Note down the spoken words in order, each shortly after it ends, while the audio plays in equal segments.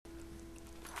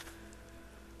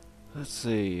Let's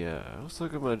see, let's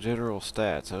look at my general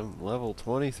stats. I'm level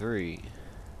 23.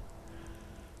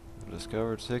 I've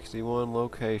discovered 61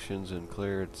 locations and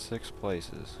cleared 6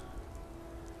 places.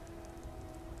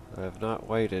 I have not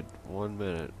waited 1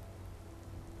 minute.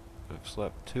 I've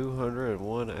slept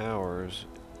 201 hours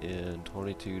in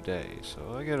 22 days,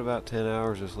 so I get about 10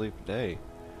 hours of sleep a day.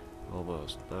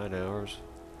 Almost 9 hours.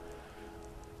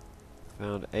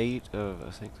 Found 8 of,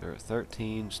 I think there are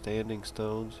 13 standing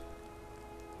stones.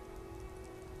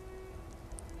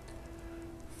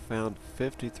 Found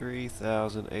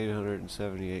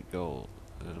 53,878 gold.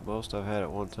 And the most I've had at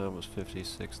one time was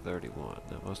 5631.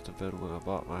 That must have been when I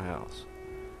bought my house.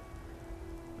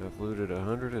 I've looted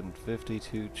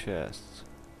 152 chests.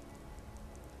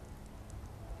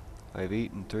 I've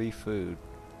eaten 3 food.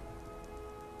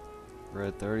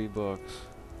 Read 30 books.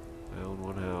 I own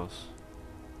 1 house.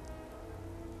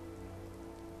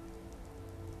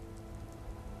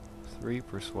 3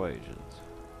 persuasions.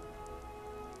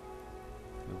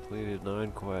 Completed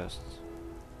 9 quests.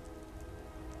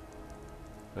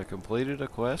 I completed a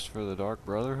quest for the Dark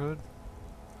Brotherhood?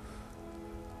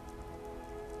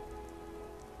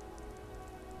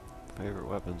 Favorite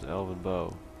weapons, elven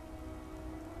bow.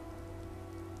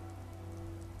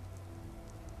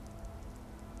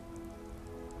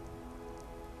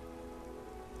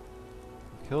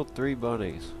 Killed 3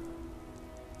 bunnies.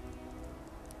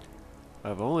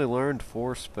 I've only learned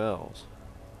 4 spells.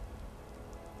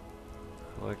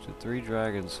 Collected 3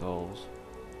 dragon souls.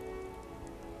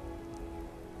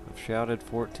 I've shouted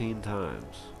 14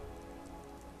 times.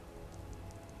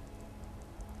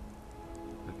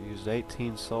 I've used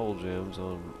 18 soul gems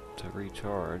to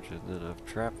recharge, and then I've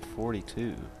trapped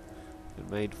 42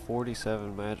 and made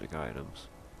 47 magic items.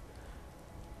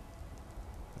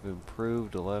 I've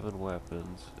improved 11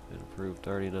 weapons and improved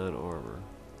 39 armor.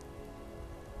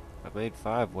 I've made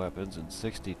 5 weapons and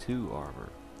 62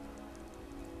 armor.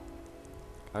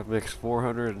 I've mixed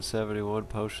 471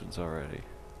 potions already.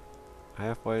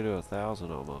 Halfway to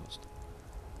 1,000 almost.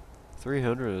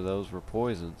 300 of those were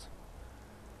poisons.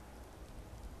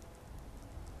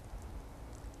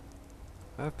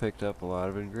 I've picked up a lot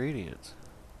of ingredients.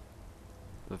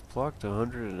 I've plucked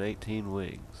 118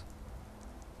 wings.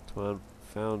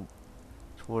 Found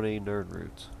 20 nerd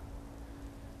roots.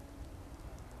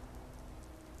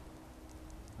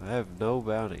 I have no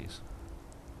bounties.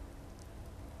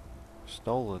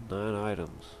 Stolen 9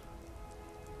 items.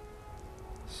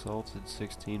 Assaulted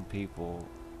 16 people.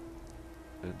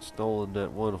 And stolen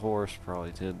that 1 horse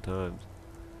probably 10 times.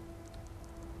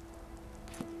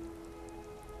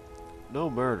 No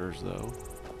murders though.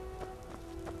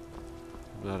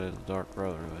 I'm not in the Dark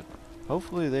Brotherhood.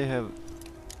 Hopefully they have...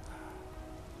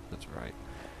 That's right.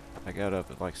 I got up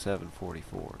at like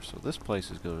 7:44, so this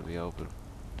place is going to be open.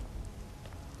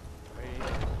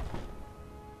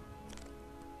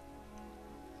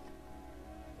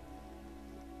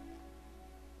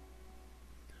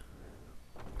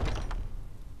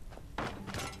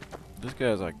 This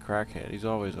guy's like crackhead. He's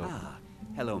always open. Ah,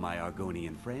 hello, my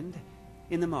Argonian friend.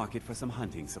 In the market for some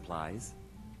hunting supplies?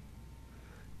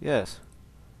 Yes.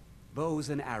 Bows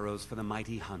and arrows for the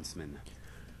mighty huntsman.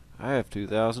 I have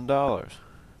 $2,000.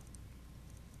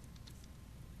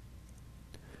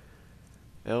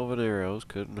 Elven arrows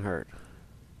couldn't hurt.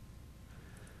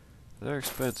 They're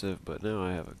expensive, but now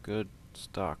I have a good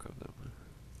stock of them.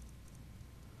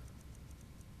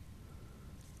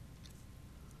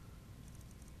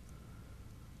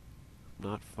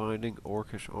 Not finding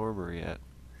orcish armor yet.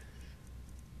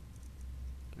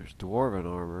 There's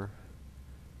dwarven armor.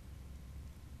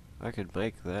 I could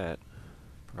make that.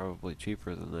 Probably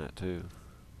cheaper than that too.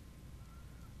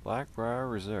 Blackbriar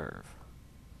Reserve.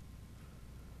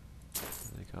 I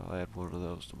think I'll add one of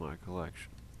those to my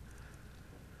collection.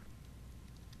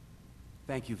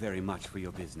 Thank you very much for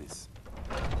your business.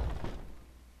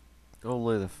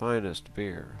 Only the finest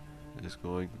beer is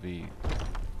going to be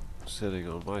sitting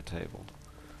on my table.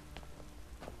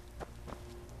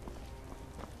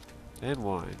 And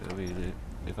wine. I mean,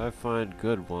 if I find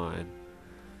good wine,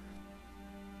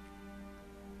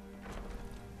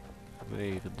 I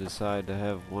may even decide to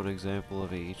have 1 example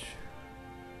of each.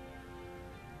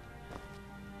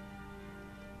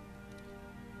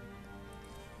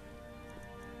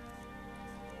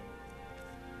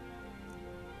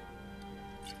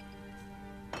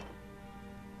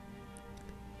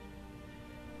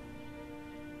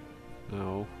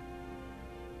 No.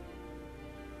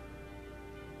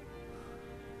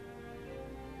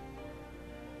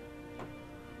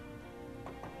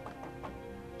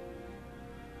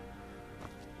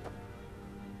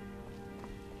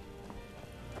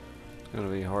 It's gonna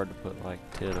be hard to put like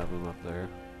 10 of them up there.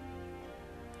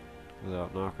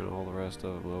 without knocking all the rest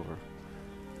of them over.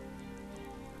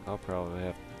 I'll probably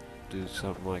have to do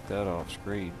something like that off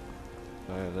screen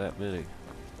if I have that many.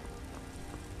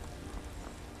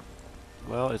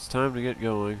 Well, it's time to get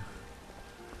going,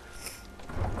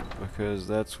 because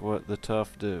that's what the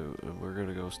tough do, and we're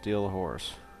gonna go steal a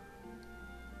horse.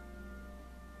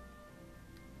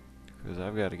 Because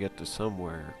I've got to get to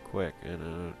somewhere quick,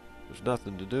 and there's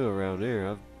nothing to do around here.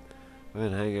 I've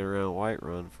been hanging around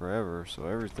Whiterun forever, so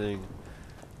everything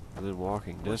within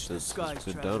walking distance has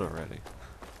been done already.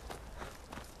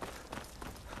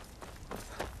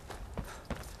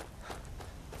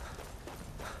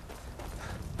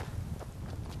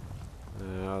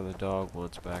 Now the dog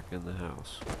wants back in the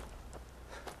house.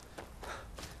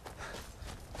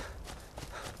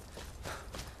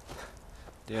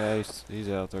 Yeah, he's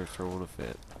out there throwing a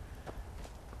fit.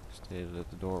 Standing at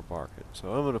the door barking.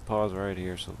 So I'm going to pause right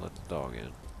here so let the dog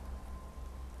in.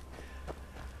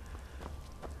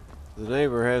 The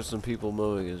neighbor has some people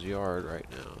mowing his yard right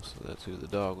now, so that's who the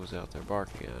dog was out there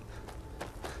barking at.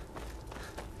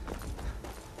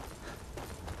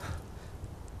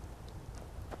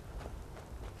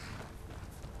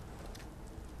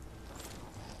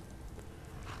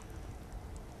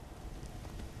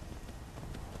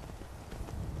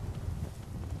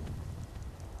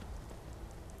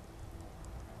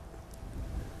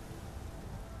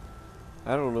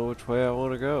 I don't know which way I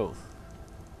want to go.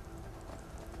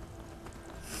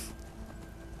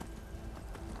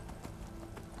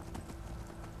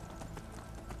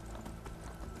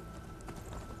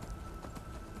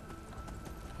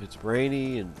 It's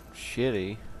rainy and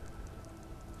shitty.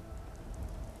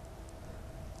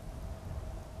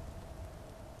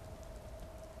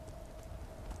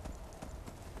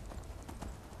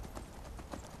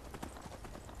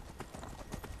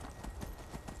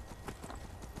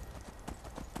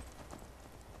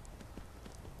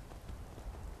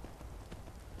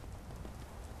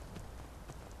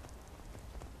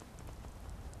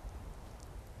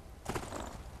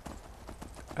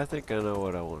 I think I know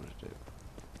what I want to do.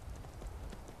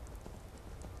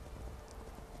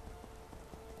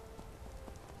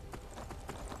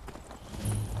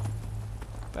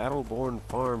 Battleborn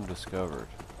Farm discovered.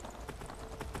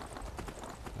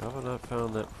 How have I not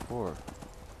found that before?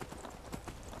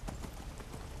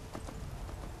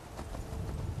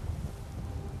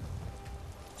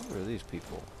 Who are these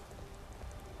people?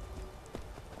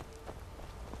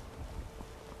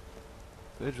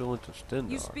 Vigilant of Stendar.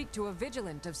 You speak to a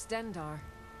Vigilant of Stendar.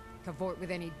 Cavort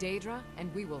with any Daedra,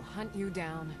 and we will hunt you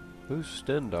down. Who's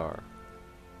Stendar?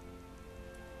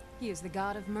 He is the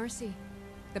god of mercy,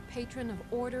 the patron of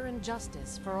order and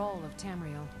justice for all of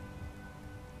Tamriel.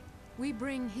 We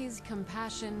bring his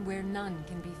compassion where none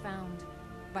can be found,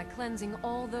 by cleansing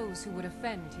all those who would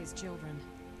offend his children.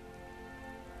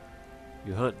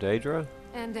 You hunt Daedra?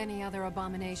 And any other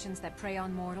abominations that prey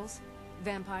on mortals.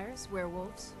 Vampires,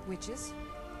 werewolves, witches.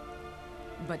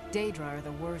 But Daedra are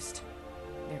the worst.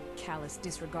 Their callous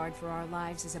disregard for our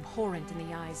lives is abhorrent in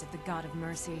the eyes of the god of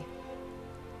mercy.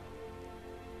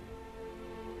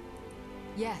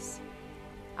 Yes,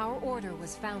 our order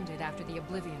was founded after the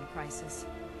Oblivion Crisis.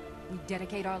 We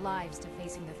dedicate our lives to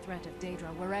facing the threat of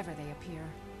Daedra wherever they appear.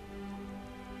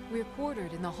 We're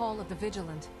quartered in the Hall of the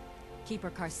Vigilant.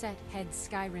 Keeper Karset heads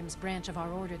Skyrim's branch of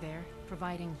our order there,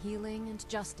 providing healing and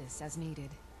justice as needed.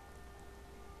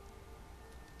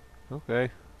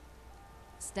 Okay.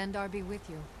 Stendar be with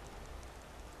you.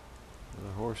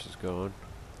 The horse is gone.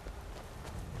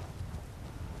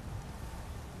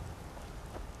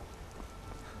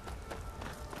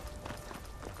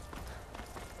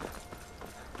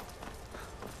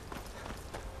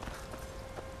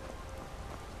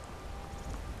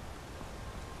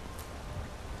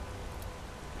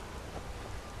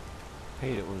 I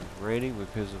hate it when it's raining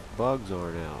because the bugs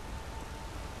aren't out.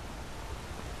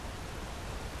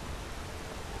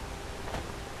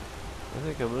 I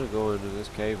think I'm gonna go into this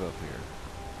cave up here.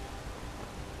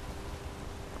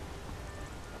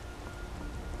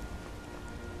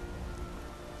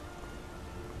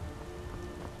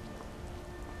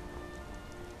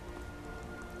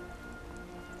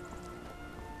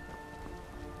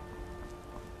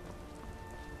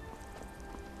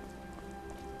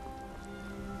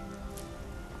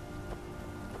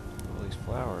 All these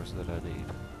flowers that I need.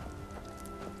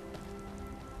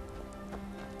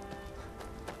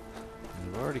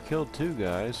 I've already killed 2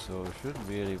 guys, so there shouldn't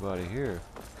be anybody here.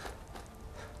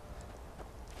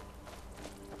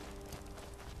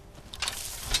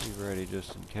 Be ready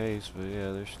just in case, but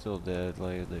yeah, they're still dead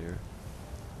laying there.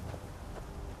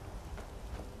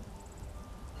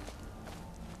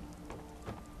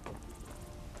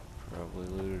 Probably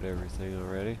looted everything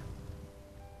already.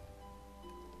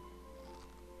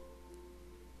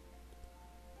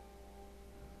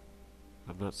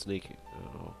 not sneaking.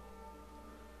 Oh.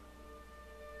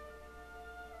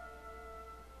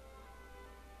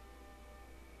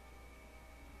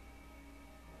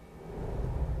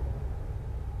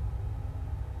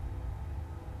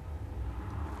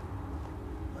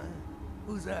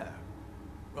 Who's there?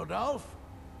 Rodolphe?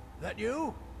 That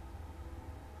you?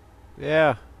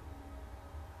 Yeah.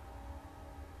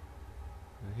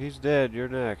 He's dead. You're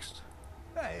next.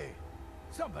 Hey,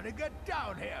 somebody get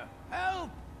down here! Help!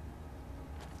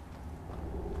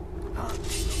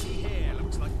 Here,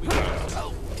 looks like we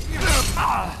help.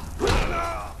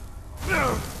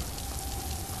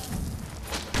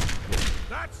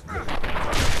 That's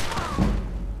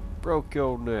Broke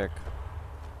your neck.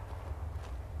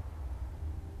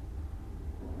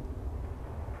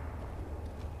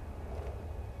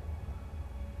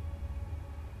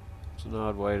 It's an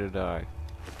odd way to die.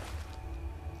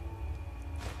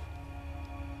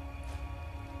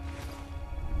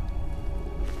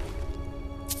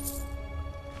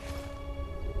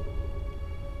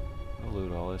 I'll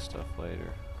loot all this stuff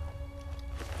later.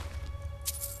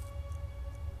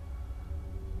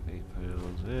 8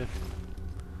 pounds.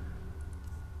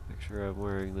 Make sure I'm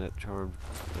wearing that charmed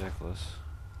necklace.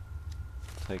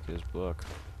 Take his book.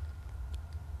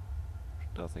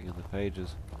 There's nothing in the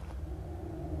pages.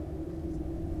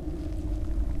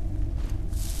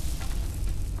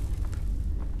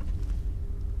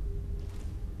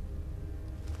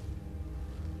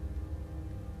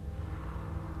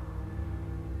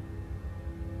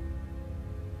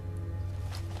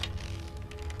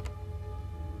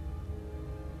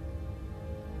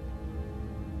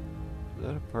 Is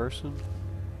that a person?